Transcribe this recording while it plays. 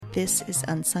This is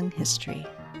Unsung History,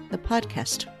 the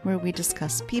podcast where we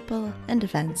discuss people and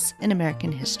events in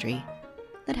American history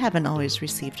that haven't always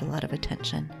received a lot of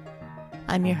attention.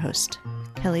 I'm your host,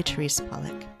 Kelly Therese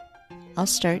Pollock. I'll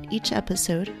start each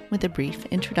episode with a brief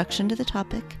introduction to the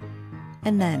topic,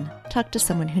 and then talk to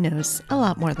someone who knows a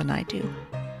lot more than I do.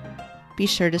 Be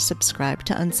sure to subscribe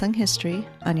to Unsung History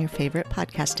on your favorite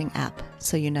podcasting app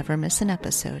so you never miss an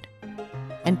episode.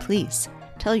 And please,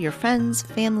 tell your friends,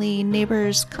 family,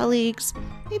 neighbors, colleagues,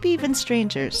 maybe even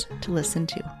strangers to listen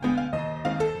to.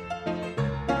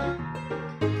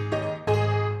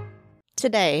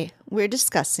 Today, we're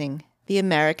discussing the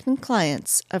American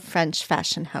clients of French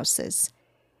fashion houses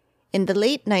in the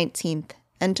late 19th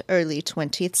and early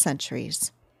 20th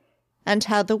centuries, and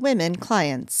how the women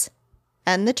clients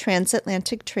and the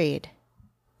transatlantic trade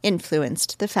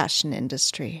influenced the fashion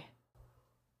industry.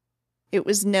 It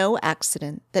was no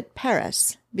accident that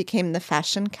Paris became the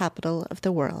fashion capital of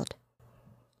the world.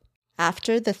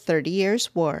 After the 30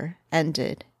 Years' War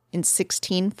ended in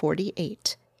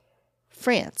 1648,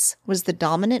 France was the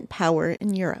dominant power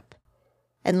in Europe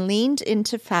and leaned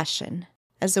into fashion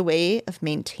as a way of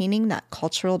maintaining that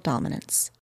cultural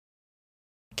dominance.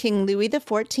 King Louis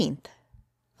XIV,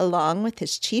 along with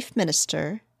his chief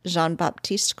minister,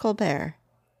 Jean-Baptiste Colbert,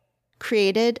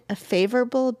 created a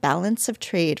favorable balance of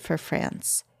trade for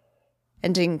France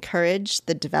and encouraged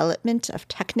the development of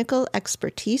technical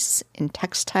expertise in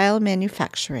textile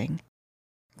manufacturing,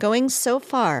 going so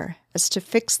far as to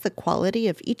fix the quality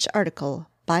of each article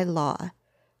by law,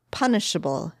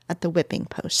 punishable at the whipping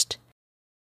post.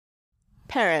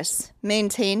 Paris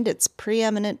maintained its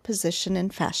preeminent position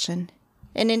in fashion,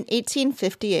 and in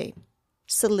 1858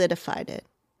 solidified it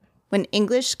when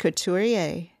English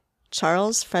couturier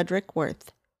Charles Frederick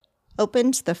Worth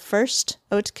opened the first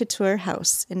haute couture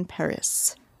house in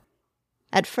Paris,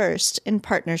 at first in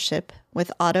partnership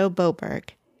with Otto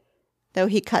Boberg, though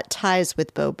he cut ties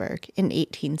with Boberg in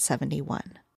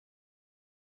 1871.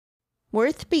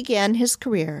 Worth began his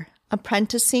career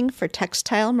apprenticing for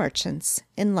textile merchants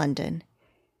in London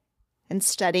and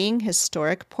studying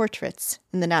historic portraits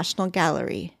in the National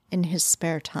Gallery in his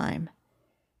spare time.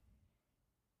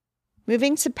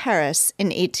 Moving to Paris in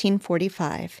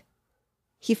 1845,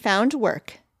 he found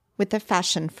work with the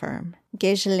fashion firm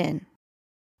Gilded.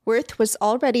 Worth was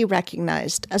already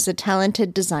recognized as a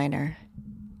talented designer,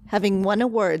 having won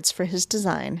awards for his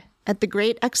design at the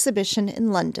Great Exhibition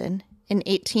in London in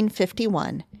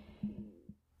 1851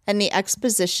 and the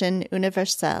Exposition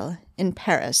Universelle in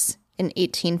Paris in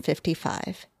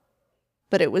 1855.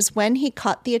 But it was when he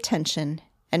caught the attention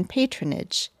and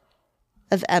patronage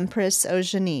of Empress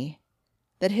Eugenie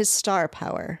that his star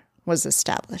power was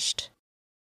established.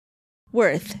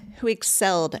 Worth, who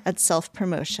excelled at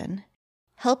self-promotion,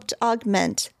 helped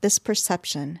augment this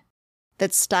perception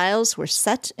that styles were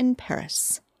set in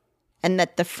Paris and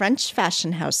that the French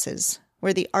fashion houses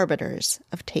were the arbiters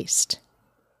of taste.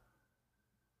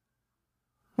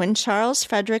 When Charles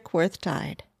Frederick Worth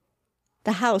died,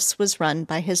 the house was run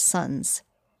by his sons,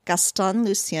 Gaston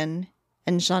Lucien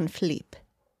and Jean-Philippe,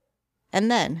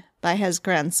 and then by his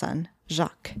grandson,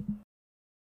 Jacques.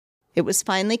 It was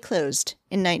finally closed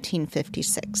in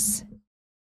 1956.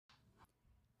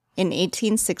 In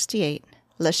 1868,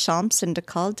 La Chambre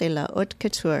syndicale de la haute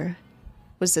couture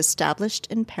was established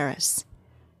in Paris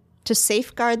to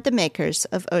safeguard the makers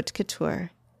of haute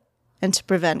couture and to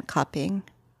prevent copying.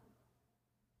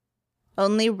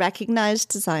 Only recognized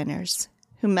designers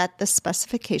who met the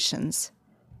specifications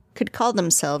could call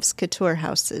themselves couture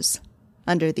houses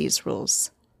under these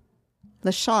rules. La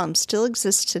Chambre still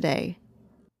exists today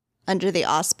under the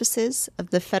auspices of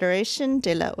the Fédération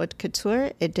de la Haute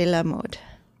Couture et de la Mode.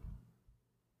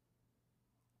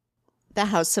 The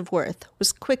House of Worth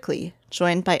was quickly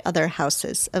joined by other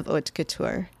houses of haute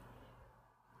couture,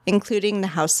 including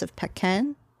the House of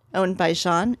Pekin, owned by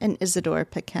Jean and Isidore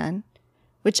Pekin,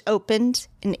 which opened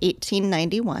in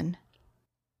 1891,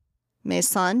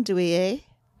 Maison Douillet,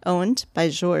 owned by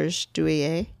Georges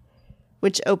Douillet,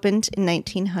 which opened in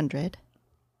 1900,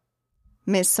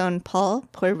 Maison Paul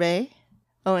Poiret,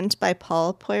 owned by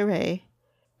Paul Poiret,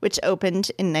 which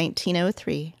opened in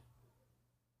 1903,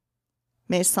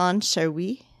 Maison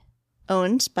Cherwy,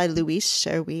 owned by Louis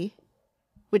Cherwy,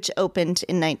 which opened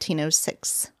in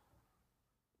 1906,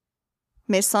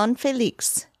 Maison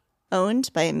Félix,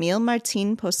 owned by Émile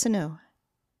Martin Poussinot,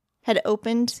 had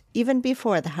opened even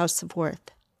before the House of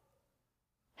Worth,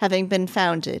 having been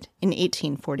founded in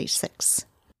 1846.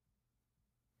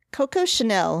 Coco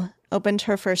Chanel opened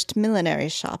her first millinery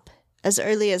shop as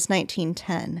early as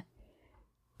 1910,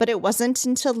 but it wasn't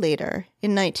until later,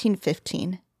 in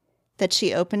 1915, that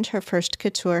she opened her first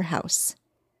couture house,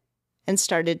 and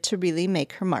started to really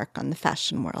make her mark on the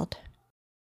fashion world.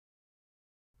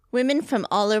 Women from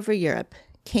all over Europe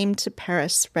came to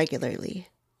Paris regularly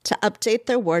to update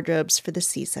their wardrobes for the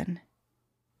season,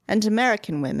 and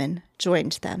American women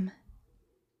joined them.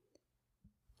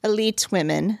 Elite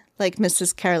women, like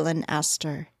Mrs. Carolyn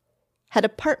Astor, had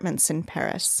apartments in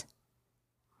Paris,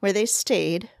 where they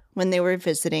stayed when they were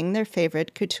visiting their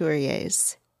favorite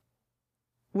couturiers.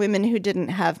 Women who didn't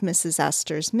have Mrs.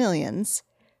 Astor's millions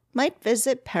might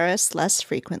visit Paris less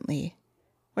frequently,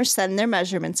 or send their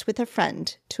measurements with a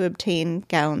friend to obtain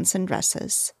gowns and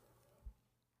dresses.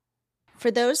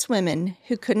 For those women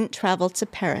who couldn't travel to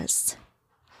Paris,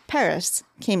 Paris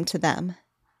came to them.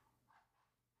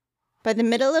 By the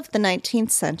middle of the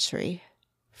 19th century,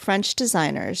 French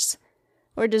designers,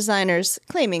 or designers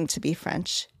claiming to be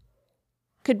French,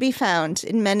 could be found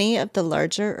in many of the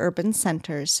larger urban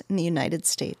centers in the United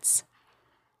States,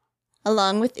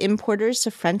 along with importers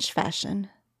of French fashion,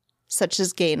 such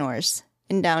as Gaynor's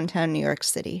in downtown New York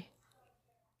City.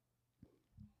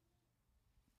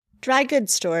 Dry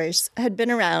goods stores had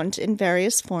been around in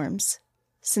various forms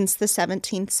since the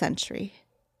 17th century,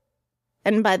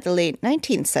 and by the late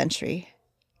 19th century,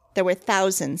 there were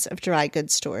thousands of dry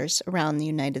goods stores around the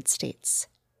United States.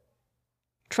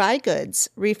 Dry goods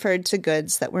referred to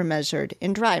goods that were measured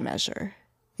in dry measure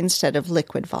instead of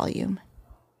liquid volume,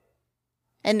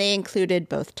 and they included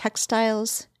both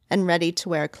textiles and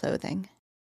ready-to-wear clothing.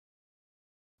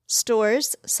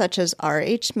 Stores such as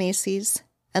R.H. Macy's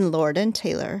and Lord &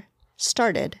 Taylor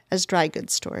started as dry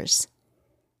goods stores,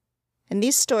 and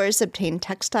these stores obtained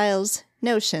textiles,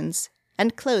 notions,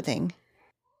 and clothing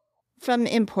from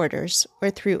importers or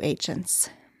through agents.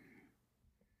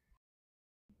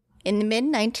 In the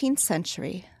mid-19th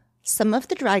century, some of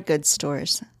the dry goods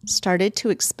stores started to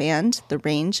expand the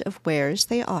range of wares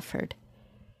they offered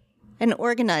and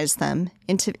organize them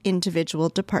into individual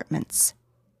departments,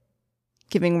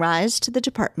 giving rise to the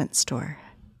department store.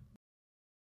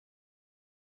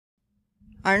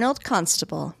 Arnold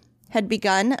Constable had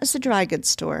begun as a dry goods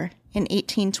store in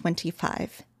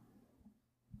 1825,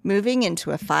 moving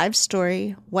into a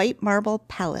 5-story white marble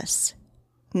palace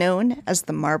known as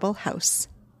the Marble House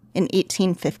in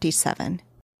 1857.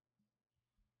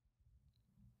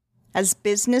 As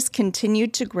business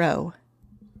continued to grow,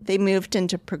 they moved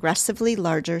into progressively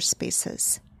larger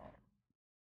spaces.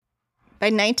 By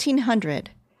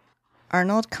 1900,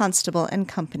 Arnold Constable and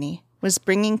Company was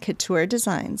bringing couture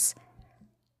designs,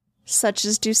 such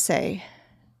as Doucet,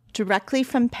 directly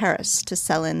from Paris to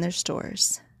sell in their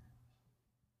stores.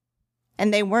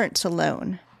 And they weren't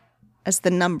alone, as the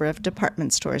number of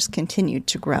department stores continued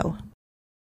to grow.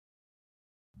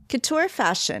 Couture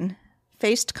fashion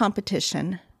faced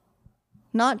competition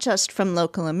not just from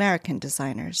local American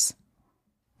designers,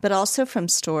 but also from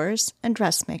stores and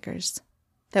dressmakers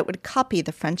that would copy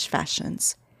the French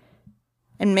fashions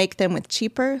and make them with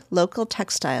cheaper local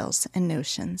textiles and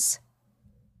notions.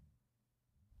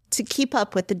 To keep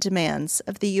up with the demands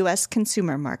of the U.S.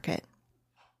 consumer market,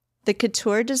 the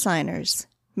couture designers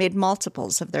made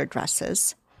multiples of their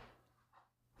dresses,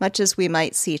 much as we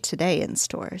might see today in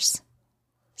stores,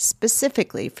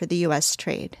 specifically for the U.S.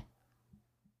 trade,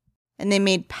 and they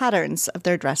made patterns of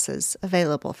their dresses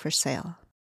available for sale.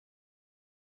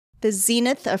 The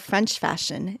zenith of French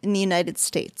fashion in the United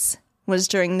States was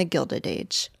during the Gilded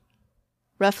Age,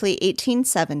 roughly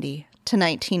 1870 to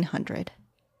 1900.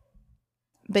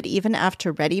 But even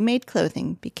after ready-made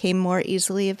clothing became more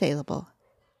easily available,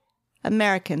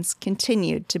 Americans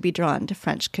continued to be drawn to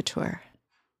French couture.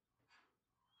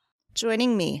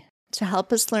 Joining me to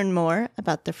help us learn more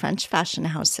about the French fashion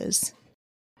houses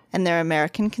and their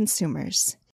American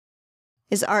consumers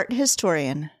is art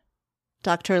historian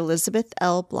Dr. Elizabeth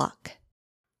L. Block,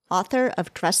 author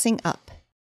of Dressing Up: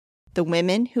 The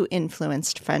Women Who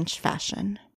Influenced French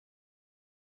Fashion.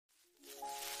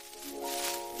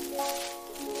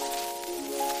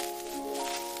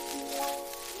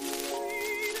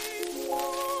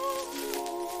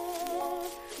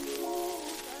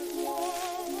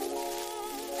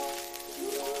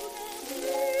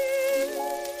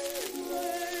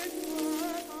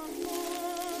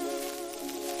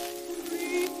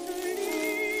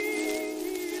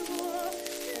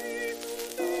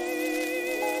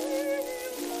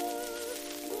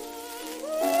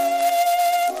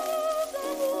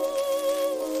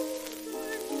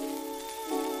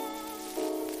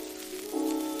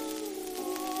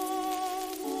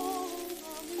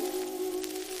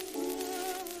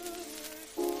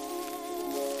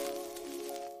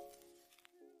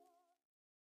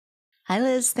 Hi,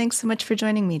 Liz. Thanks so much for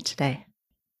joining me today.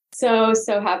 So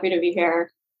happy to be here.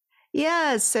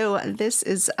 Yeah, so this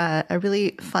is a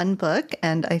really fun book,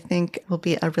 and I think will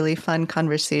be a really fun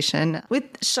conversation with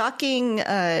shocking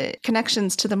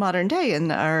connections to the modern day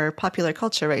in our popular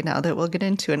culture right now that we'll get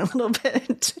into in a little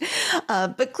bit.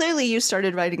 But clearly, you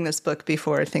started writing this book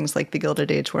before things like The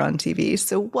Gilded Age were on TV.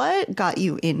 So, what got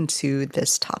you into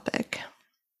this topic?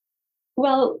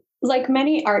 Well, like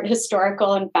many art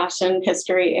historical and fashion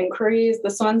history inquiries,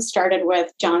 this one started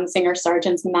with John Singer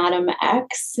Sargent's Madam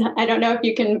X. I don't know if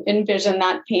you can envision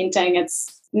that painting.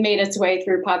 It's made its way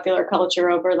through popular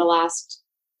culture over the last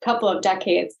couple of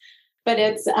decades. But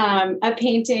it's a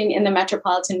painting in the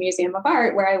Metropolitan Museum of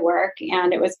Art where I work,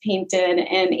 and it was painted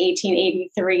in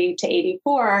 1883 to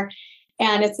 84.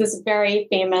 And it's this very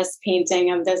famous painting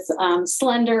of this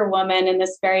slender woman in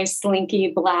this very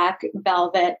slinky black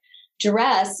velvet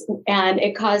dress, and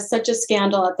it caused such a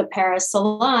scandal at the Paris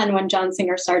Salon when John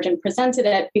Singer Sargent presented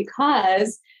it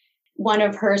because one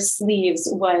of her sleeves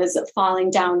was falling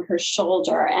down her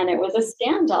shoulder, and it was a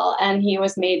scandal, and he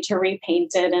was made to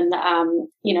repaint it. And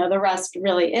the rest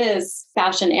really is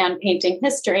fashion and painting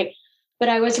history. But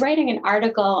I was writing an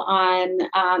article on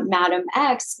Madame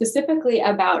X, specifically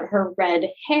about her red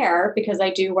hair, because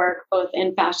I do work both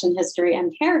in fashion history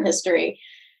and hair history.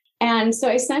 And so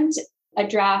I sent a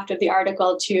draft of the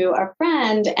article to a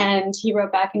friend, and he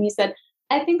wrote back and he said,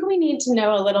 I think we need to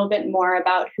know a little bit more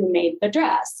about who made the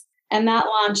dress. And that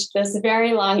launched this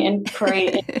very long inquiry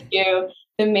into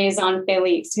the Maison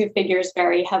Felix, who figures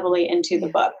very heavily into the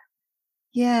book.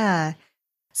 Yeah.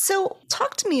 So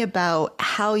talk to me about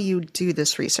how you do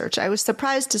this research. I was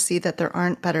surprised to see that there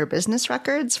aren't better business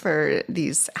records for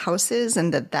these houses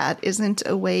and that isn't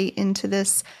a way into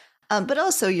this. But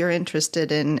also you're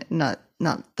interested in not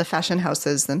the fashion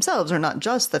houses themselves, or not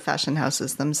just the fashion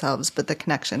houses themselves, but the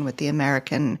connection with the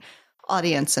American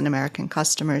audience and American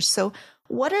customers. So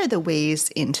what are the ways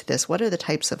into this? What are the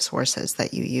types of sources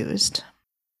that you used?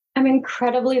 I'm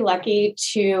incredibly lucky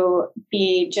to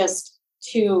be just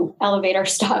 2 elevator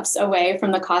stops away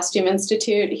from the Costume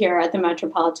Institute here at the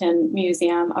Metropolitan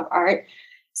Museum of Art.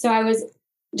 So I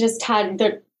had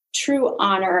the true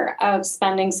honor of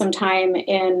spending some time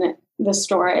in the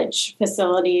storage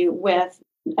facility with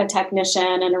a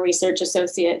technician and a research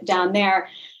associate down there,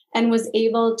 and was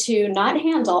able to not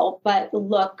handle, but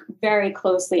look very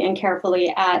closely and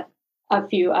carefully at a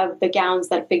few of the gowns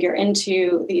that figure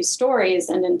into these stories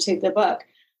and into the book,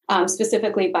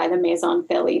 specifically by the Maison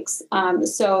Felix.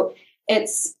 So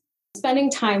it's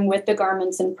spending time with the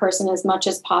garments in person as much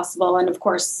as possible. And of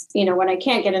course, when I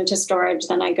can't get into storage,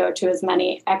 then I go to as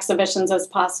many exhibitions as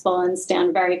possible and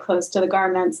stand very close to the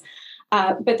garments.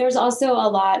 But there's also a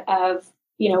lot of,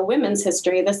 women's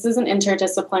history. This is an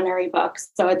interdisciplinary book.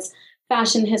 So it's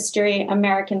fashion history,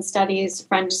 American studies,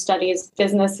 French studies,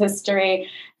 business history,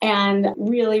 and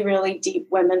really, really deep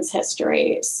women's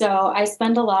history. So I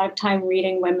spend a lot of time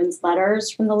reading women's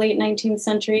letters from the late 19th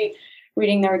century,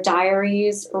 reading their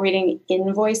diaries, reading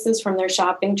invoices from their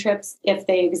shopping trips. If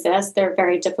they exist, they're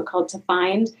very difficult to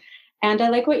find. And I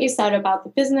like what you said about the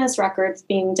business records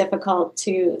being difficult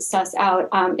to suss out.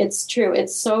 It's true.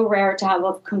 It's so rare to have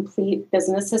a complete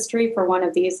business history for one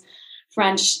of these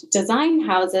French design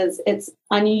houses. It's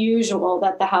unusual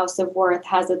that the House of Worth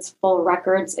has its full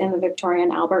records in the Victoria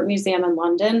and Albert Museum in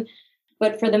London.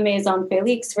 But for the Maison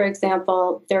Felix, for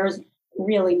example, there's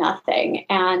really nothing.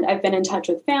 And I've been in touch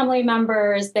with family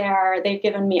members there. They've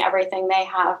given me everything they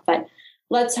have, but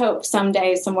let's hope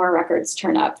someday some more records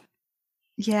turn up.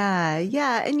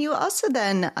 Yeah. And you also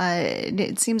then,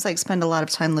 it seems like, spend a lot of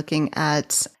time looking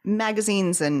at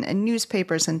magazines and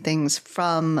newspapers and things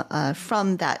from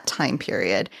that time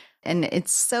period. And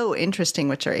it's so interesting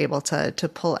what you're able to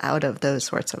pull out of those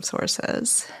sorts of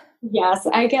sources. Yes,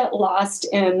 I get lost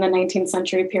in the 19th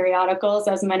century periodicals,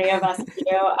 as many of us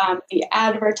do, the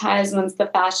advertisements, the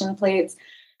fashion plates.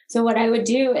 So what I would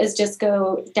do is just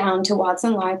go down to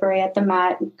Watson Library at the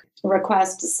Met,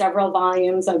 request several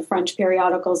volumes of French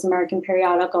periodicals, American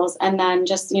periodicals, and then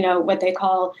just, what they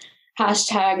call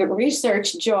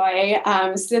 #research joy,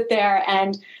 sit there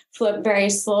and flip very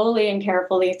slowly and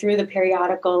carefully through the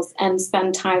periodicals and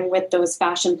spend time with those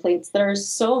fashion plates that are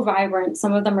so vibrant.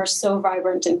 Some of them are so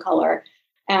vibrant in color.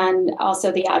 And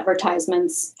also the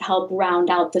advertisements help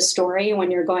round out the story when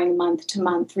you're going month to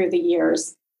month through the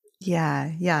years.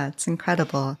 Yeah, it's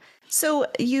incredible. So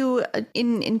you,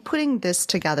 in putting this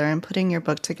together and putting your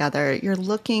book together, you're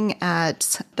looking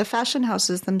at the fashion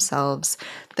houses themselves,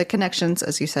 the connections,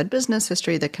 as you said, business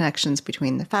history, the connections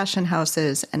between the fashion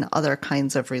houses and other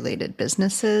kinds of related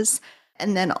businesses,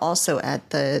 and then also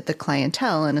at the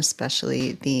clientele, and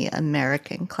especially the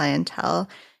American clientele.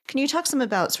 Can you talk some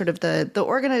about sort of the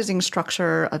organizing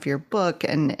structure of your book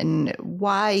and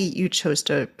why you chose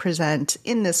to present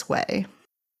in this way?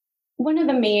 One of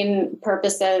the main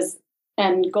purposes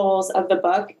and goals of the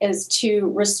book is to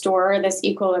restore this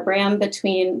equilibrium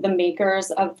between the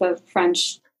makers of the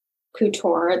French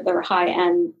couture, their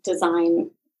high-end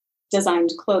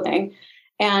designed clothing,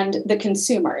 and the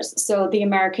consumers. So the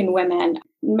American women.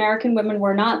 American women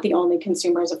were not the only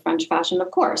consumers of French fashion, of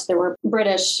course. There were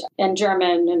British and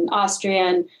German and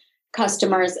Austrian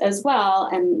customers as well,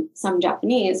 and some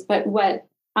Japanese. But what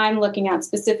I'm looking at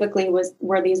specifically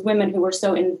were these women who were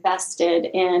so invested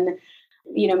in,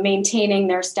 maintaining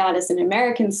their status in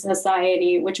American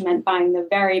society, which meant buying the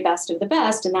very best of the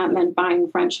best, and that meant buying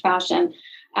French fashion.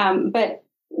 But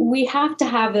we have to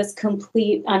have this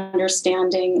complete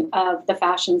understanding of the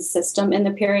fashion system in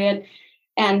the period.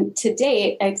 And to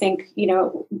date, I think,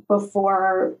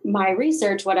 before my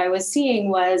research, what I was seeing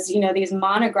was, these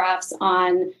monographs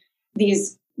on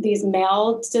these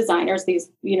male designers,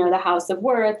 the House of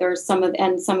Worth or some of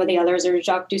the others, or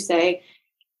Jacques Doucet.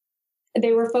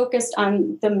 They were focused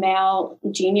on the male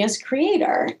genius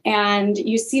creator. And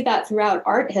you see that throughout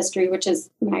art history, which is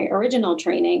my original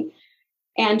training.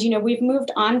 And, we've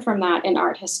moved on from that in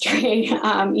art history,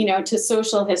 to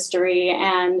social history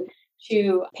and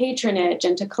to patronage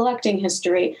and to collecting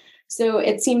history. So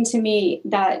it seemed to me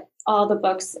that all the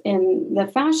books in the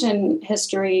fashion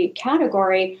history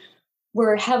category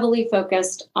were heavily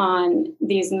focused on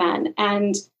these men.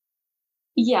 And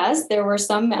yes, there were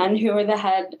some men who were the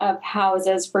head of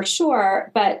houses for sure,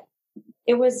 but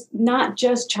it was not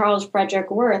just Charles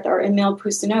Frederick Worth or Emile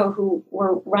Poussinot who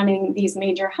were running these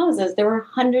major houses. There were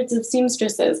hundreds of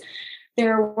seamstresses.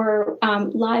 There were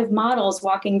live models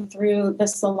walking through the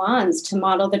salons to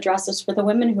model the dresses for the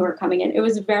women who were coming in. It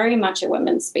was very much a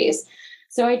women's space.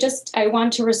 So I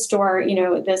want to restore,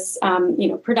 this,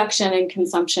 production and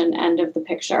consumption end of the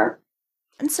picture.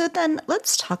 And so then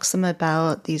let's talk some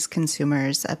about these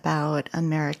consumers, about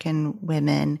American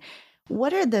women.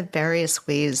 What are the various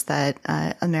ways that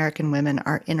American women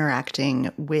are interacting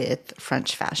with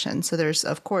French fashion? So there's,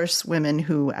 of course, women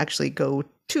who actually go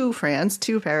to France,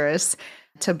 to Paris,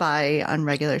 to buy on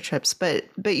regular trips. But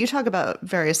you talk about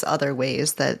various other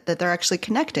ways that they're actually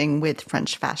connecting with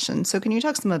French fashion. So can you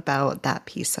talk some about that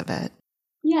piece of it?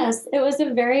 Yes, it was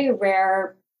a very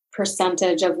rare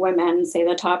percentage of women, say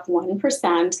the top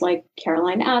 1%, like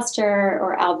Caroline Astor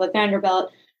or Alva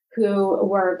Vanderbilt, who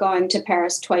were going to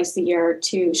Paris twice a year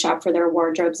to shop for their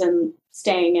wardrobes and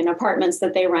staying in apartments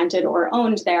that they rented or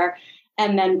owned there,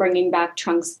 and then bringing back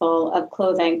trunks full of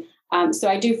clothing. So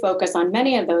I do focus on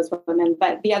many of those women.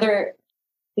 But the other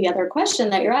question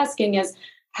that you're asking is,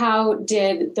 how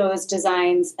did those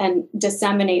designs and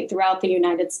disseminate throughout the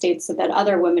United States so that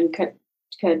other women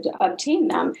could obtain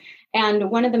them?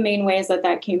 And one of the main ways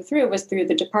that came through was through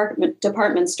the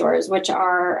department stores, which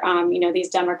are these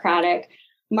democratic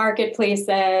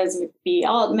marketplaces, B.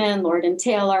 Altman, Lord and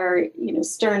Taylor,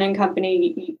 Stern and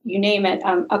Company, you name it,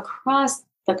 across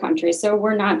the country. So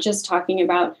we're not just talking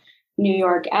about New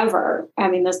York ever. I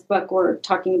mean, this book, we're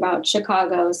talking about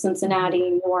Chicago, Cincinnati,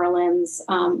 New Orleans,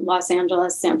 Los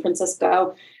Angeles, San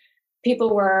Francisco.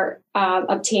 People were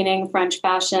obtaining French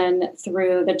fashion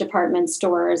through the department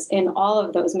stores in all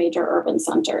of those major urban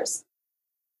centers.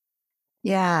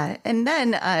 Yeah. And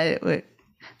then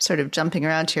sort of jumping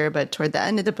around here, but toward the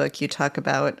end of the book, you talk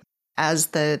about as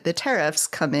the tariffs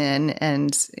come in,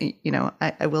 and,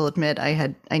 I will admit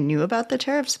I knew about the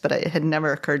tariffs, but it had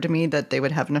never occurred to me that they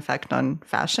would have an effect on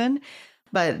fashion.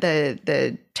 But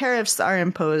the tariffs are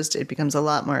imposed. It becomes a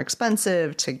lot more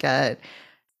expensive to get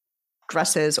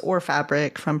dresses or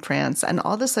fabric from France. And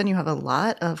all of a sudden you have a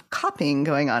lot of copying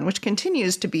going on, which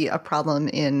continues to be a problem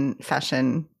in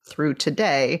fashion through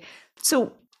today.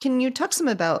 So can you talk some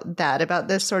about that, about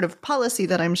this sort of policy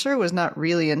that I'm sure was not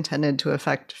really intended to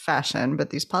affect fashion, but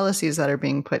these policies that are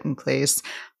being put in place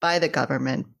by the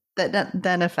government that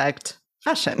then affect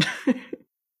fashion?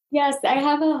 Yes, I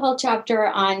have a whole chapter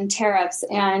on tariffs.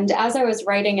 And as I was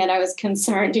writing it, I was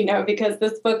concerned, because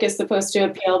this book is supposed to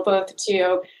appeal both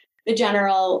to the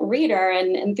general reader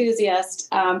and enthusiast,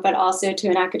 but also to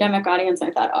an academic audience.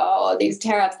 I thought, oh, these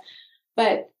tariffs,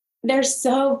 but they're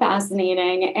so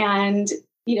fascinating. And,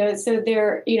 so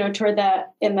they're, in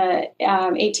the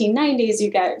 1890s, you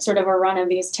get sort of a run of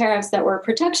these tariffs that were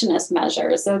protectionist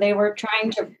measures. So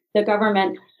the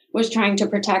government was trying to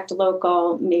protect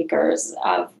local makers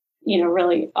of,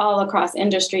 really all across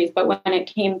industries. But when it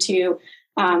came to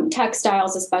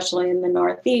textiles, especially in the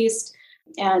Northeast,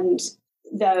 and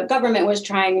the government was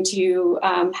trying to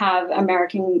have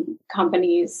American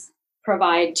companies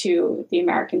provide to the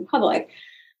American public.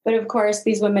 But of course,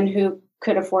 these women who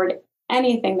could afford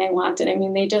anything they wanted, I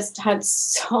mean, they just had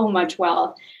so much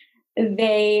wealth,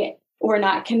 they were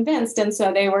not convinced. And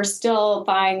so they were still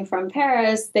buying from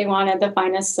Paris. They wanted the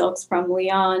finest silks from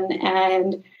Lyon.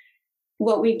 And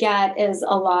what we get is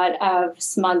a lot of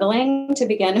smuggling to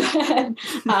begin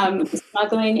with,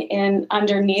 smuggling in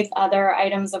underneath other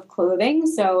items of clothing.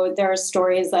 So there are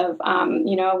stories of,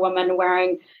 a woman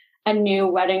wearing a new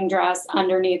wedding dress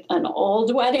underneath an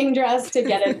old wedding dress to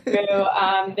get it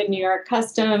through the New York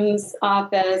Customs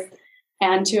Office,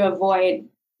 and to avoid,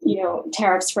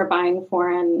 tariffs for buying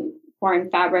foreign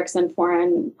fabrics and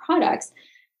foreign products.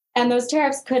 And those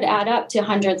tariffs could add up to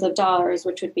hundreds of dollars,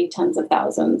 which would be tens of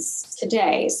thousands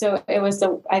today. So it was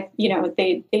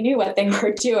they knew what they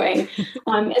were doing.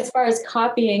 As far as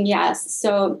copying, yes.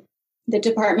 So the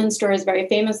department stores very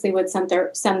famously would send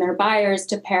their buyers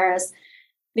to Paris,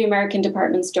 the American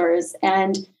department stores.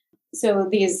 And so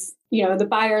these, the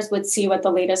buyers would see what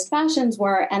the latest fashions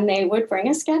were, and they would bring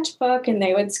a sketchbook and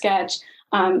they would sketch.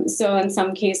 So in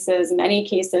many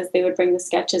cases, they would bring the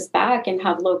sketches back and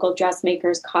have local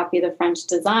dressmakers copy the French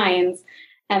designs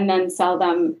and then sell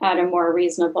them at a more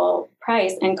reasonable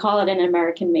price and call it an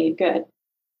American-made good.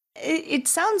 It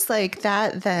sounds like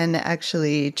that then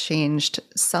actually changed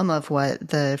some of what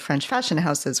the French fashion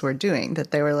houses were doing,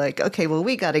 that they were like, okay, well,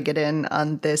 we got to get in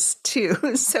on this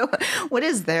too. So what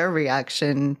is their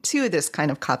reaction to this kind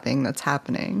of copying that's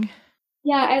happening?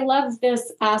 Yeah, I love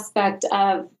this aspect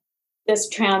of this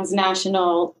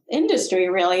transnational industry,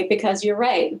 really, because you're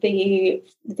right.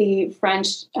 The French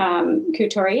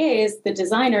couturiers, the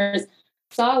designers,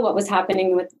 saw what was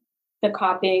happening with the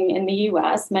copying in the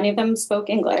U.S. Many of them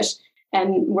spoke English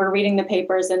and were reading the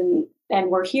papers and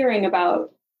were hearing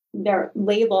about their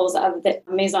labels of the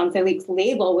Maison Felix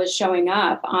label was showing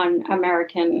up on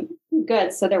American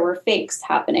goods. So there were fakes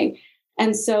happening.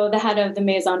 And so the head of the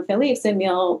Maison Felix,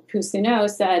 Emile Poussinot,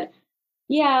 said,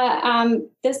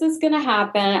 this is going to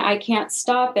happen. I can't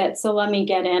stop it. So let me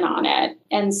get in on it.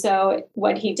 And so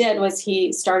what he did was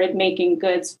he started making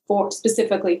goods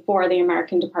specifically for the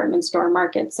American department store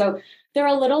market. So they're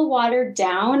a little watered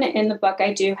down. In the book,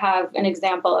 I do have an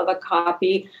example of a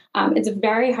copy. It's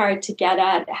very hard to get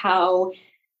at how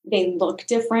they look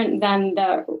different than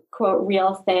the quote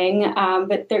real thing.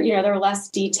 But they're less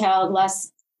detailed,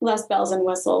 less bells and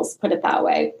whistles, put it that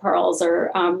way, pearls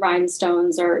or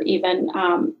rhinestones or even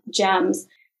gems.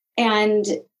 And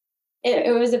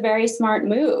it was a very smart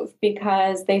move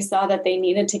because they saw that they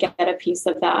needed to get a piece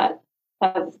of that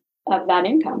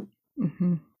income.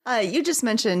 Mm-hmm. You just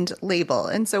mentioned label.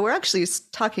 And so we're actually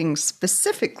talking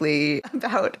specifically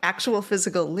about actual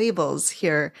physical labels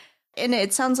here. And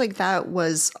it sounds like that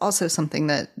was also something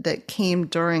that came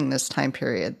during this time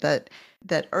period, that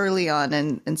early on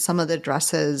in some of the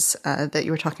dresses that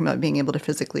you were talking about being able to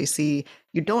physically see,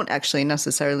 you don't actually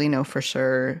necessarily know for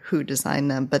sure who designed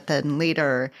them, but then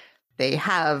later they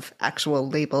have actual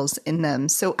labels in them.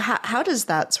 So how does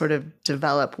that sort of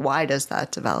develop? Why does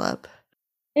that develop?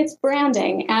 It's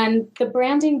branding, and the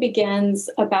branding begins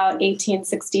about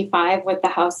 1865 with the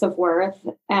House of Worth.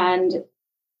 And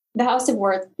the House of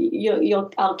Worth,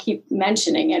 I'll keep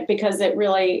mentioning it because it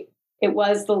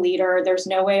was the leader. There's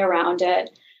no way around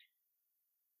it.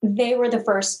 They were the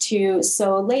first to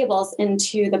sew labels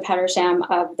into the pedersham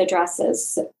of the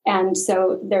dresses. And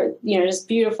so there, just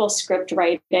beautiful script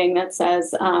writing that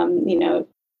says,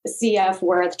 C.F.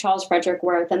 Worth, Charles Frederick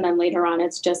Worth, and then later on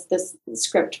it's just this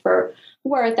script for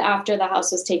Worth after the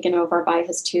house was taken over by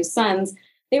his two sons.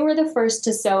 They were the first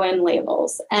to sew in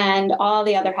labels, and all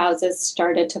the other houses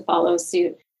started to follow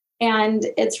suit. And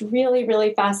it's really,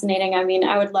 really fascinating. I mean,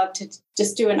 I would love to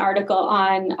just do an article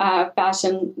on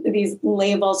fashion, these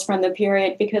labels from the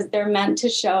period, because they're meant to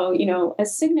show, a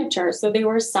signature. So they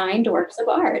were signed works of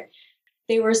art.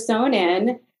 They were sewn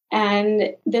in.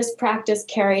 And this practice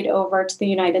carried over to the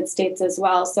United States as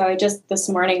well. So I just this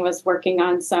morning was working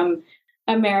on some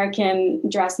American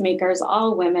dressmakers,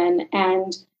 all women,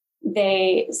 and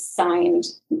they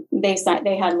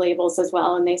had labels as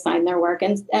well, and they signed their work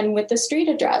and with the street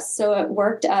address. So it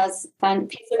worked as a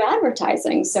piece of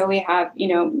advertising. So we have,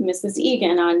 Mrs.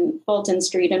 Egan on Fulton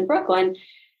Street in Brooklyn,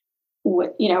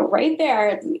 right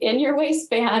there in your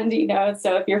waistband,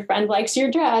 so if your friend likes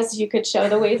your dress, you could show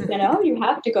the waistband, you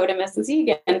have to go to Mrs.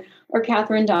 Egan. Or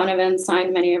Catherine Donovan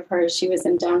signed many of hers. She was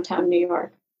in downtown New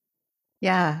York.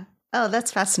 Yeah. Oh,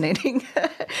 that's fascinating.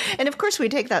 And of course, we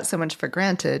take that so much for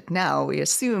granted now. We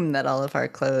assume that all of our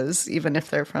clothes, even if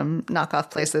they're from knockoff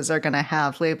places, are going to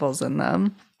have labels in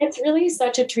them. It's really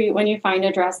such a treat when you find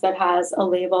a dress that has a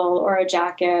label or a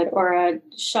jacket or a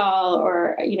shawl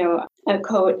or, a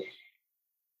coat.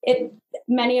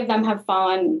 many of them have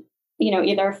fallen,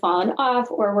 either fallen off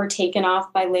or were taken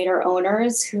off by later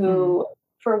owners who,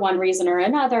 for one reason or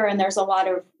another, and there's a lot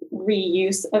of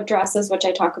reuse of dresses, which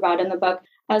I talk about in the book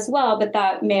as well, but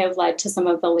that may have led to some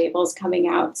of the labels coming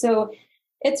out. So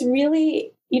it's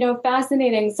really,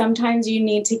 fascinating. Sometimes you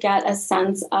need to get a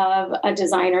sense of a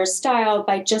designer's style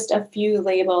by just a few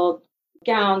labeled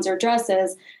gowns or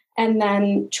dresses, and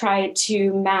then try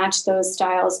to match those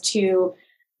styles to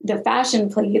the fashion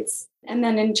plates, and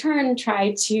then in turn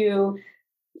try to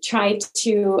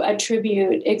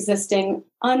attribute existing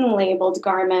unlabeled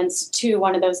garments to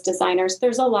one of those designers.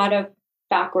 There's a lot of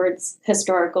backwards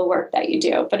historical work that you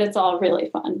do, but it's all really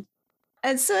fun.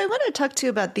 And so I want to talk to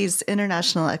you about these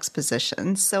international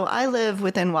expositions. So I live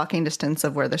within walking distance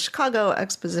of where the Chicago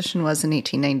exposition was in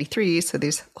 1893. So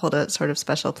these hold a sort of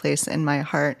special place in my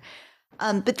heart.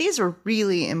 But these are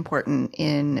really important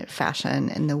in fashion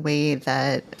and the way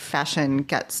that fashion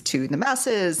gets to the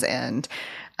masses. And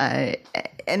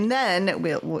then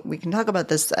we can talk about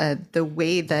this, the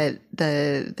way that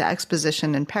the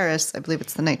exposition in Paris, I believe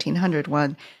it's the 1900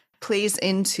 one, plays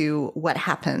into what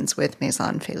happens with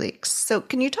Maison Felix. So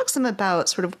can you talk some about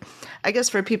sort of, I guess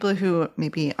for people who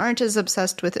maybe aren't as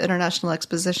obsessed with international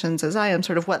expositions as I am,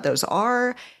 sort of what those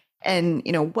are and,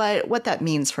 what that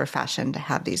means for fashion to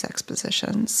have these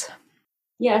expositions?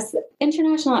 Yes,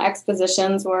 international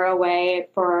expositions were a way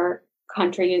for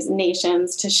countries,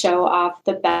 nations to show off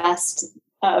the best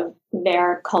of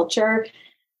their culture.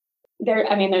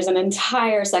 There's an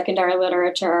entire secondary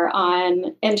literature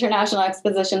on international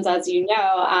expositions, as you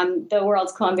know. The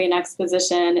World's Columbian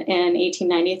Exposition in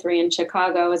 1893 in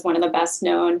Chicago is one of the best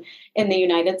known in the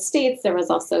United States. There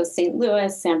was also St.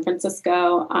 Louis, San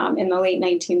Francisco in the late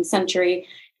 19th century.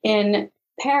 In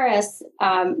Paris,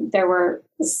 there were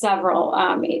several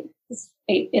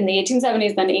in the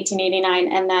 1870s, then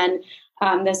 1889, and then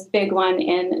this big one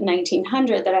in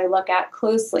 1900 that I look at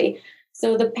closely.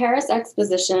 So the Paris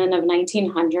Exposition of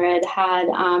 1900 had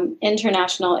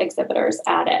international exhibitors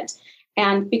at it.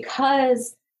 And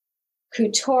because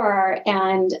couture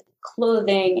and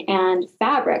clothing and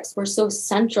fabrics were so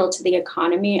central to the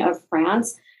economy of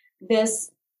France,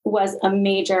 this was a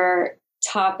major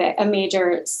topic, a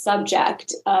major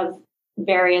subject of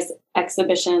various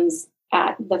exhibitions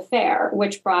at the fair,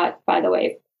 which brought, by the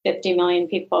way, 50 million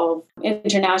people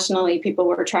internationally. People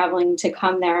were traveling to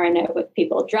come there, and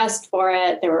people dressed for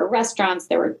it. There were restaurants,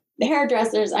 there were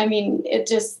hairdressers. It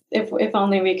just, if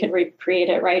only we could recreate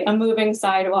it, right? A moving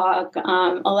sidewalk,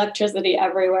 electricity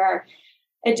everywhere.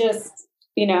 It just,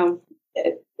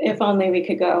 if only we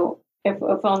could go, if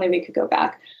only we could go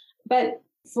back. But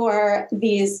for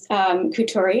these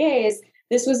couturiers,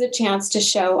 this was a chance to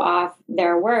show off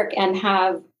their work and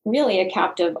have really a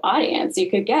captive audience. You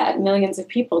could get millions of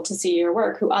people to see your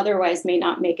work who otherwise may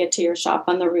not make it to your shop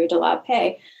on the Rue de la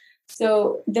Paix.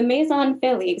 So the Maison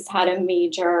Felix had a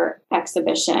major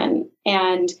exhibition,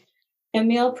 and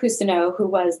Émile Poussinot, who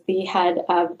was the head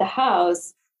of the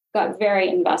house, got very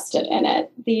invested in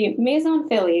it. The Maison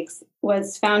Felix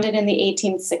was founded in the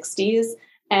 1860s,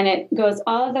 and it goes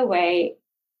all the way,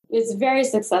 it's very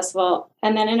successful,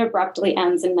 and then it abruptly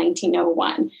ends in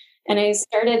 1901. And I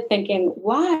started thinking,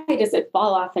 why does it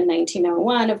fall off in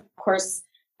 1901? Of course,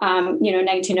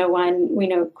 1901, we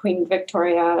know Queen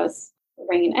Victoria's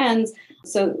reign ends.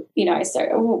 So, I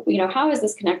started, how is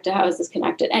this connected? How is this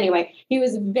connected? Anyway, he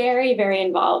was very, very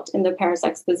involved in the Paris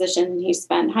Exposition. He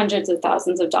spent hundreds of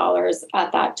thousands of dollars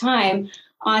at that time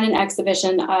on an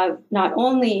exhibition of not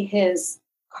only his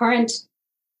current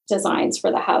designs for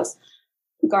the house,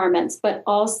 garments, but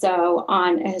also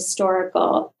on a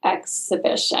historical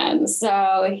exhibition.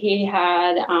 So he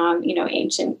had,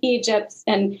 ancient Egypt,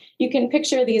 and you can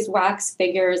picture these wax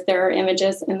figures. There are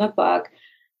images in the book,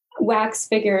 wax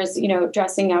figures,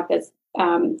 dressing up as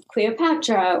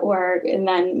Cleopatra, and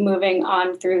then moving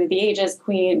on through the ages,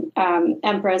 Queen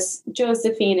Empress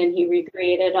Josephine, and he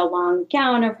recreated a long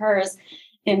gown of hers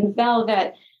in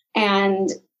velvet.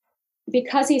 And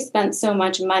because he spent so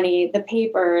much money, the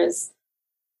papers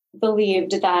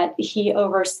believed that he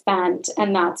overspent,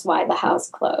 and that's why the house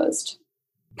closed.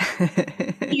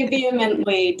 He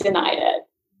vehemently denied it,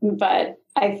 but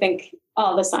I think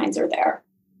all the signs are there.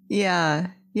 Yeah.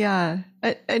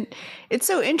 It's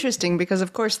so interesting because,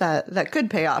 of course, that could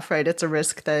pay off, right? It's a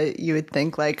risk that you would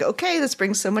think like, okay, this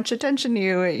brings so much attention to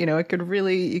you,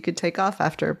 you could take off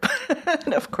after.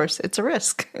 But of course, it's a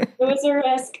risk. It was a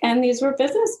risk, and these were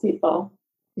business people.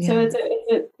 Yeah. So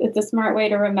it's a smart way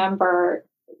to remember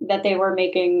that they were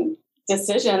making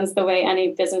decisions the way any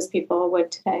business people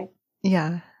would today.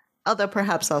 Yeah. Although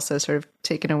perhaps also sort of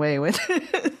taken away with,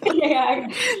 Yeah,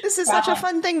 this is such a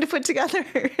fun thing to put together.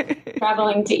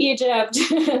 Traveling to Egypt.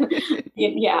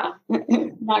 Yeah,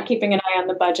 not keeping an eye on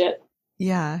the budget.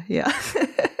 Yeah, yeah.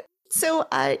 So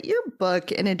your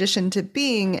book, in addition to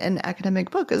being an academic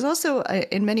book, is also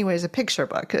in many ways a picture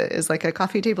book, is like a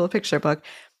coffee table picture book,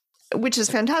 which is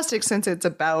fantastic since it's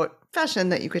about fashion,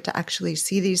 that you get to actually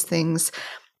see these things.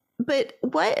 But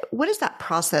what is that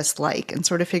process like, and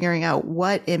sort of figuring out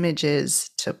what images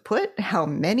to put, how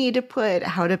many to put,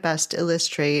 how to best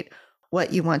illustrate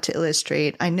what you want to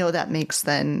illustrate? I know that makes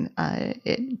then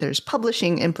there's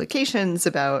publishing implications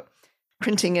about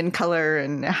printing in color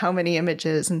and how many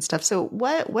images and stuff. So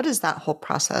what does that whole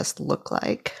process look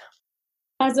like?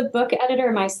 As a book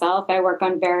editor myself, I work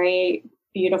on very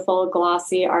beautiful,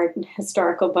 glossy art and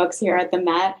historical books here at the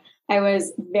Met. I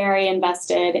was very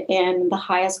invested in the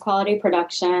highest quality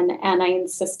production, and I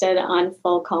insisted on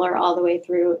full color all the way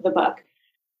through the book.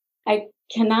 I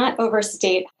cannot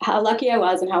overstate how lucky I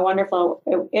was and how wonderful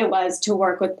it was to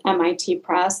work with MIT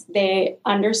Press. They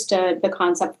understood the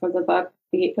concept for the book,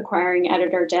 the acquiring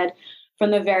editor did,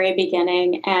 from the very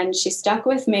beginning. And she stuck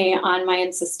with me on my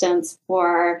insistence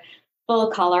for full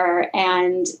color.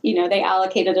 And, they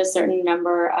allocated a certain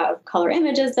number of color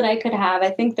images that I could have. I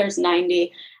think there's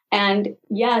 90. And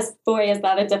yes, boy, is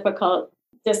that a difficult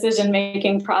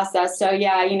decision-making process. So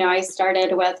yeah, I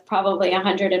started with probably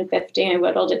 150 and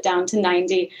whittled it down to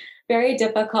 90. Very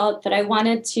difficult, but I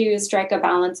wanted to strike a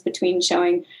balance between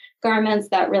showing garments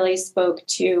that really spoke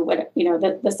to what,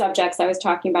 the subjects I was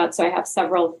talking about. So I have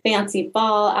several fancy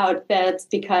ball outfits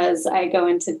because I go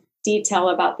into detail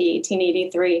about the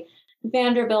 1883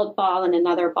 Vanderbilt ball and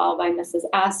another ball by Mrs.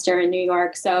 Astor in New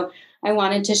York. So I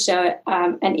wanted to show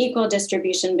an equal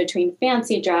distribution between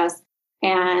fancy dress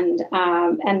and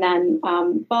then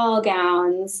ball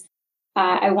gowns.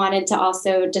 I wanted to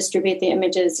also distribute the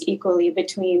images equally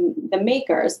between the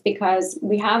makers, because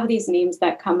we have these names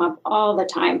that come up all the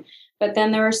time. But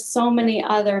then there are so many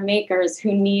other makers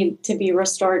who need to be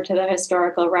restored to the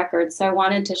historical record. So I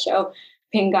wanted to show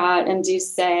Pingot and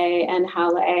Doucet and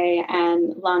Halle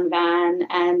and Lanvin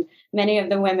and many of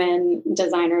the women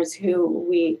designers who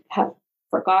we have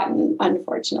forgotten,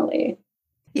 unfortunately.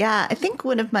 Yeah, I think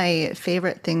one of my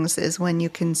favorite things is when you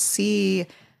can see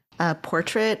a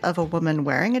portrait of a woman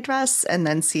wearing a dress and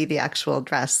then see the actual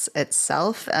dress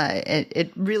itself.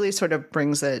 It really sort of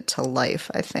brings it to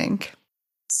life, I think.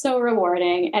 So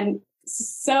rewarding and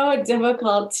so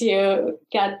difficult to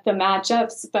get the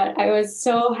matchups, but I was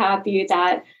so happy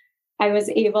that I was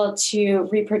able to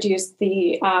reproduce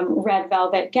the red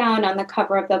velvet gown on the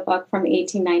cover of the book from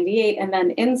 1898. And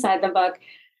then inside the book,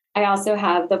 I also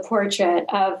have the portrait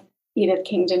of Edith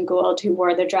Kingdon Gould, who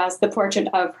wore the dress, the portrait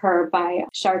of her by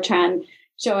Chartrand,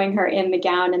 showing her in the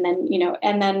gown, and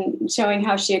then showing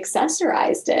how she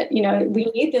accessorized it. We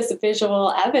need this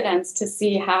visual evidence to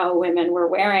see how women were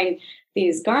wearing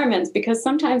these garments, because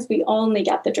sometimes we only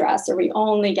get the dress, or we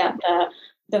only get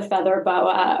the feather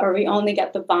boa, or we only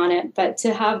get the bonnet. But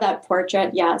to have that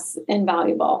portrait, yes,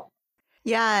 invaluable.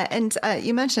 Yeah, and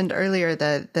you mentioned earlier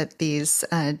that these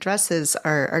dresses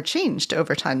are changed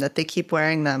over time, that they keep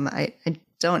wearing them. I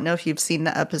don't know if you've seen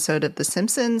the episode of The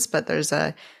Simpsons, but there's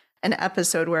an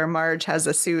episode where Marge has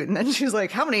a suit, and then she's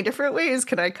like, how many different ways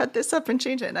can I cut this up and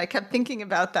change it? And I kept thinking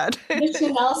about that. The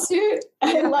Chanel suit?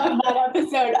 I love that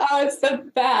episode. Oh, it's the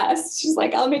best. She's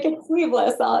like, I'll make it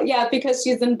sleeveless. Because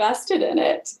she's invested in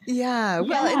it. Yeah.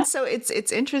 Well, and so it's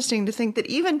interesting to think that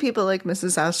even people like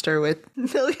Mrs. Astor with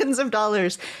millions of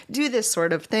dollars do this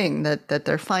sort of thing, that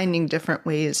they're finding different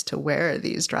ways to wear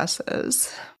these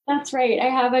dresses. That's right. I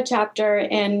have a chapter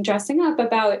in Dressing Up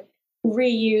about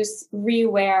reuse,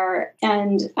 rewear,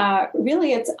 and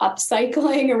really it's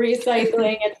upcycling,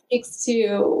 recycling. It speaks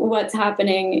to what's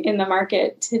happening in the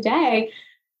market today.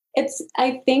 It's,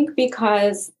 I think,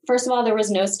 because, first of all, there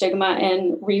was no stigma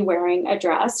in re-wearing a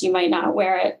dress. You might not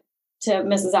wear it to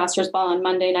Mrs. Astor's ball on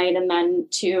Monday night and then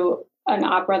to an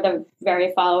opera the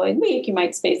very following week. You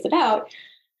might space it out.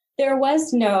 There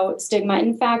was no stigma.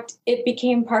 In fact, it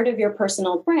became part of your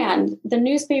personal brand. The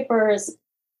newspapers,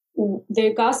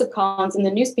 the gossip columns in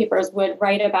the newspapers would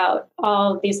write about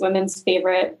all of these women's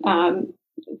favorite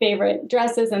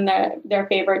dresses and their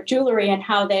favorite jewelry and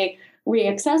how they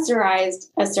re-accessorized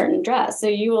a certain dress. So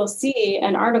you will see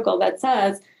an article that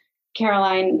says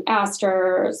Caroline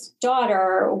Astor's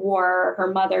daughter wore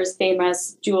her mother's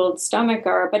famous jeweled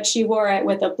stomacher, but she wore it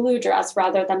with a blue dress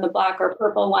rather than the black or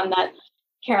purple one that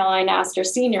Caroline Astor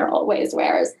Sr. always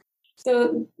wears.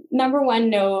 So number one,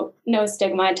 no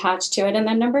stigma attached to it. And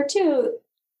then number two,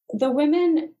 the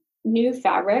women knew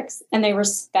fabrics and they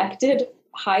respected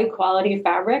high quality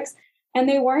fabrics. And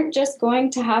they weren't just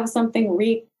going to have something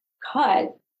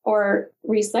recut or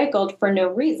recycled for no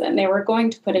reason. They were going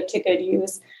to put it to good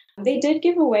use. They did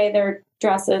give away their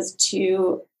dresses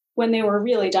to, when they were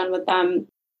really done with them,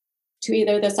 to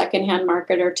either the secondhand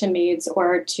market or to maids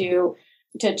or to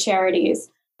charities.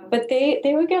 But they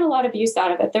would get a lot of use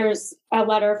out of it. There's a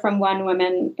letter from one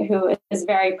woman who is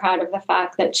very proud of the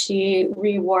fact that she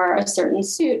rewore a certain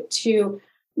suit to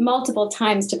multiple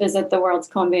times to visit the World's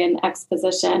Columbian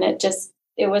Exposition.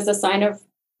 It was a sign of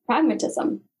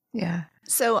pragmatism. Yeah.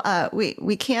 So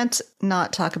we can't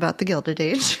not talk about the Gilded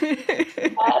Age,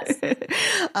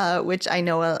 which I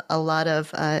know a lot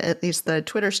of, at least the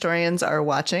Twitter historians are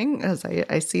watching, as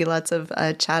I see lots of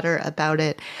chatter about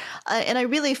it. And I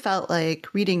really felt like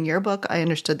reading your book, I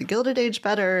understood the Gilded Age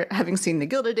better. Having seen the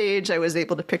Gilded Age, I was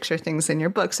able to picture things in your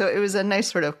book. So it was a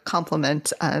nice sort of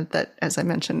compliment that, as I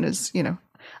mentioned, is,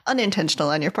 unintentional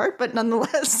on your part, but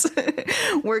nonetheless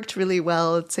worked really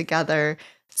well together.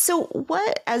 So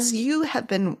what, as you have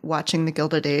been watching the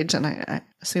Gilded Age, and I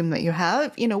assume that you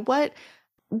have,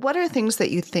 what are things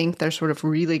that you think they're sort of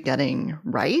really getting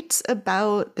right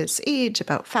about this age,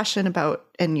 about fashion,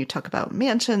 and you talk about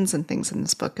mansions and things in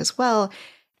this book as well.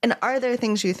 And are there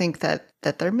things you think that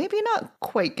they're maybe not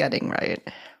quite getting right?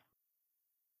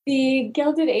 The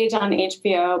Gilded Age on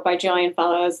HBO by Julian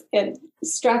Fellows, it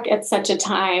struck at such a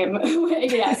time.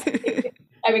 Yes.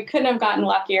 Couldn't have gotten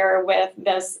luckier with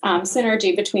this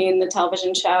synergy between the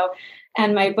television show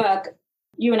and my book.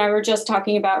 You and I were just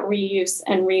talking about reuse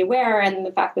and rewear and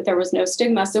the fact that there was no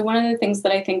stigma. So one of the things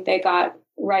that I think they got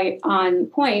right on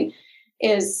point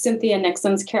is Cynthia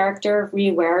Nixon's character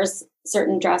rewears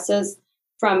certain dresses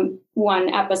from one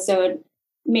episode,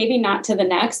 maybe not to the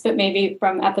next, but maybe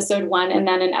from episode 1 and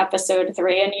then in episode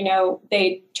 3. And,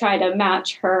 they try to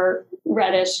match her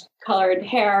reddish colored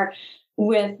hair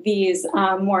with these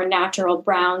more natural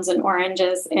browns and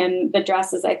oranges in the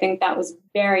dresses. I think that was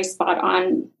very spot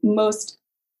on.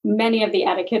 Many of the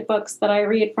etiquette books that I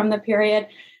read from the period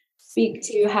speak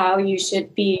to how you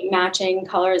should be matching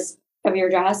colors of your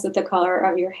dress with the color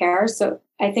of your hair. So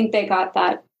I think they got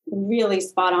that really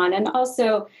spot on. And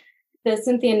also the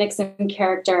Cynthia Nixon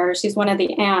character, she's one of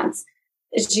the aunts.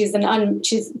 She's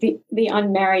the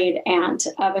unmarried aunt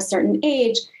of a certain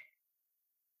age.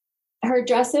 Her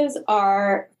dresses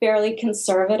are fairly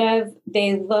conservative.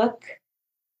 They look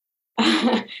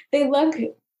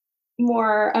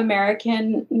more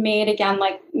American made, again,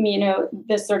 like,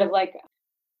 this sort of like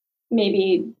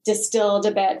maybe distilled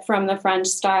a bit from the French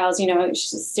styles, a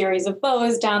series of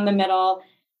bows down the middle.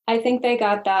 I think they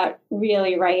got that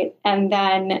really right. And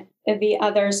then the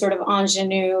other sort of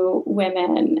ingenue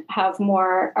women are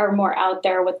more out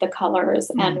there with the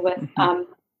colors and with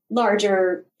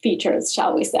larger features,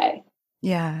 shall we say.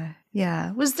 Yeah.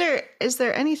 Yeah. Is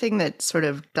there anything that sort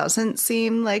of doesn't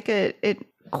seem like it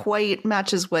quite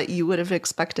matches what you would have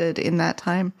expected in that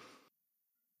time?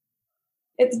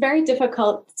 It's very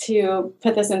difficult to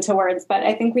put this into words, but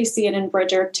I think we see it in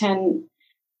Bridgerton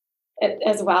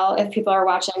as well. If people are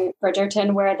watching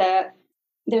Bridgerton, where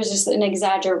there's just an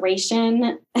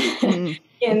exaggeration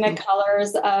in the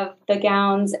colors of the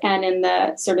gowns and in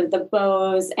the sort of the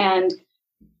bows, and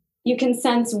you can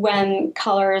sense when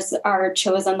colors are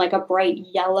chosen, like a bright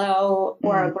yellow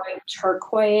or a bright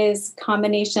turquoise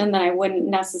combination that I wouldn't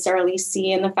necessarily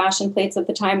see in the fashion plates at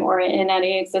the time or in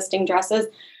any existing dresses.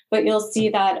 But you'll see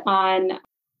that on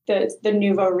the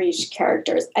nouveau riche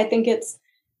characters. I think it's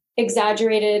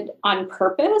exaggerated on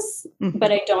purpose,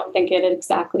 but I don't think it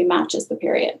exactly matches the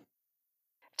period.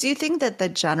 Do you think that the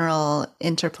general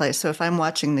interplay, so if I'm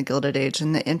watching the Gilded Age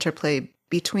and the interplay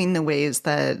between the ways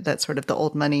that sort of the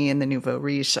old money and the nouveau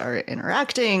riche are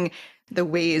interacting, the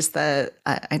ways that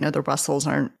I know the Russells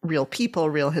aren't real people,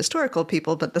 real historical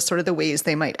people, but the sort of the ways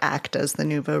they might act as the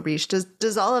nouveau riche,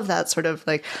 does all of that sort of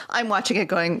like, I'm watching it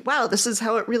going, wow, this is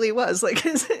how it really was. Like,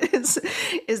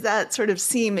 is that sort of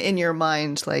seem in your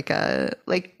mind yes.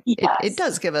 It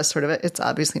does give us sort of it's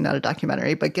obviously not a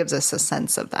documentary, but gives us a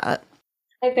sense of that.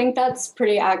 I think that's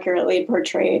pretty accurately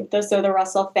portrayed. So the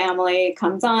Russell family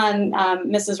comes on.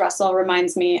 Mrs. Russell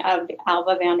reminds me of the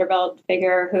Alva Vanderbilt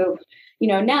figure who,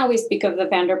 now we speak of the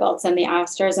Vanderbilts and the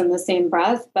Astors in the same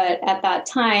breath, but at that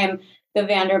time, the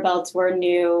Vanderbilts were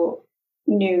new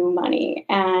money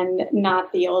and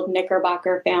not the old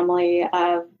Knickerbocker family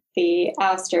of the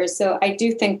Astors. So I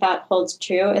do think that holds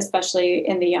true, especially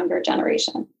in the younger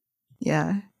generation.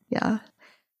 Yeah. Yeah.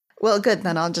 Well, good.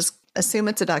 Then I'll just assume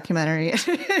it's a documentary.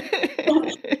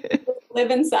 Live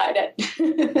inside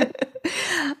it.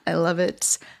 I love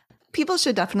it. People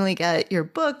should definitely get your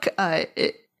book.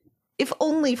 if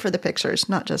only for the pictures,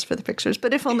 not just for the pictures,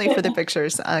 but if only for the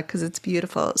pictures, because it's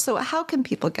beautiful. So how can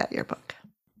people get your book?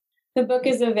 The book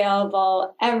is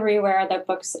available everywhere that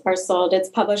books are sold. It's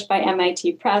published by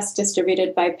MIT Press,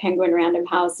 distributed by Penguin Random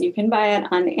House. You can buy it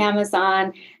on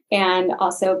Amazon and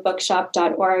also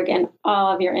bookshop.org and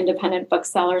all of your independent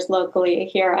booksellers locally.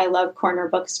 Here, I love Corner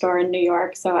Bookstore in New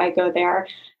York, so I go there.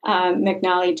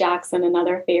 McNally Jackson,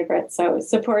 another favorite. So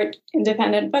support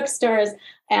independent bookstores,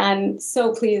 and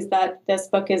so pleased that this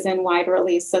book is in wide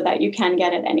release so that you can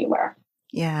get it anywhere.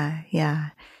 Yeah,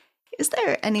 yeah. Is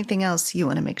there anything else you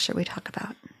want to make sure we talk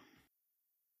about?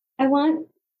 I want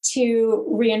to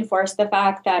reinforce the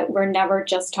fact that we're never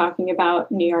just talking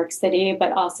about New York City,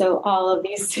 but also all of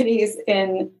these cities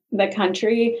in the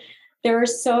country. There are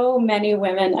so many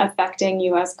women affecting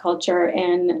U.S. culture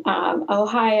in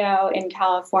Ohio, in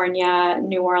California,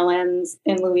 New Orleans,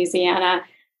 in Louisiana,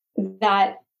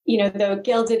 that the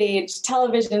Gilded Age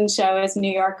television show is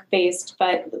New York based,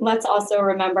 but let's also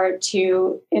remember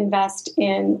to invest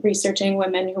in researching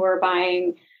women who are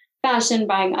buying fashion,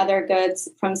 buying other goods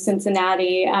from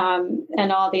Cincinnati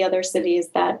and all the other cities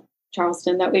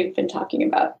Charleston, that we've been talking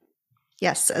about.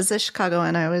 Yes, as a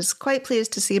Chicagoan, I was quite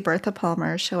pleased to see Bertha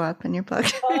Palmer show up in your book.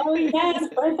 Oh, yes,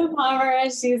 Bertha Palmer,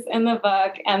 she's in the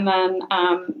book. And then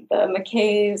the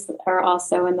McKays are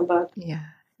also in the book.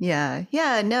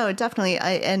 Yeah, no, definitely.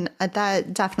 And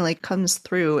that definitely comes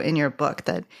through in your book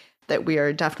that we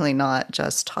are definitely not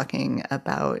just talking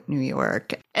about New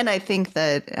York. And I think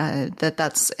that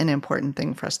that's an important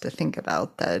thing for us to think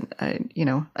about, that,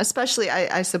 especially,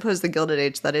 I suppose the Gilded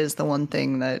Age, that is the one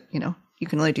thing that, you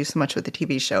can only do so much with the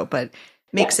TV show, but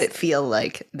makes it feel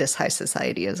like this high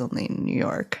society is only in New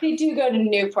York. They do go to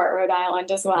Newport, Rhode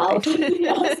Island as well.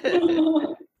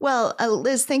 Right. Well,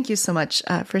 Liz, thank you so much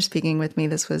for speaking with me.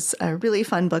 This was a really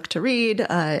fun book to read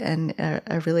and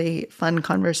a really fun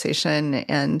conversation.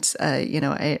 And,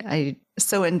 I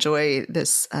so enjoy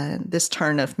this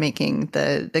turn of making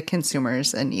the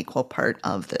consumers an equal part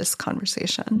of this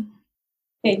conversation.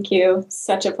 Thank you.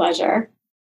 Such a pleasure.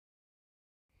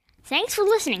 Thanks for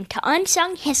listening to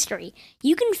Unsung History.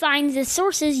 You can find the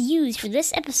sources used for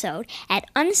this episode at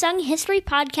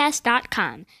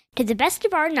unsunghistorypodcast.com. To the best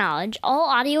of our knowledge, all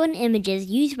audio and images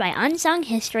used by Unsung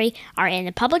History are in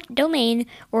the public domain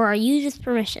or are used with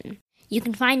permission. You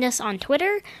can find us on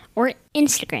Twitter or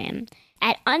Instagram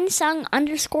at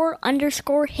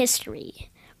unsung__history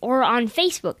or on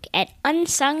Facebook at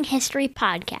Unsung History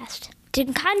Podcast. To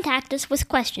contact us with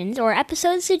questions or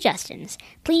episode suggestions,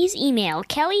 please email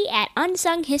Kelly at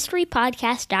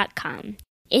unsunghistorypodcast.com.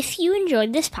 If you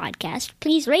enjoyed this podcast,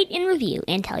 please rate and review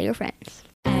and tell your friends.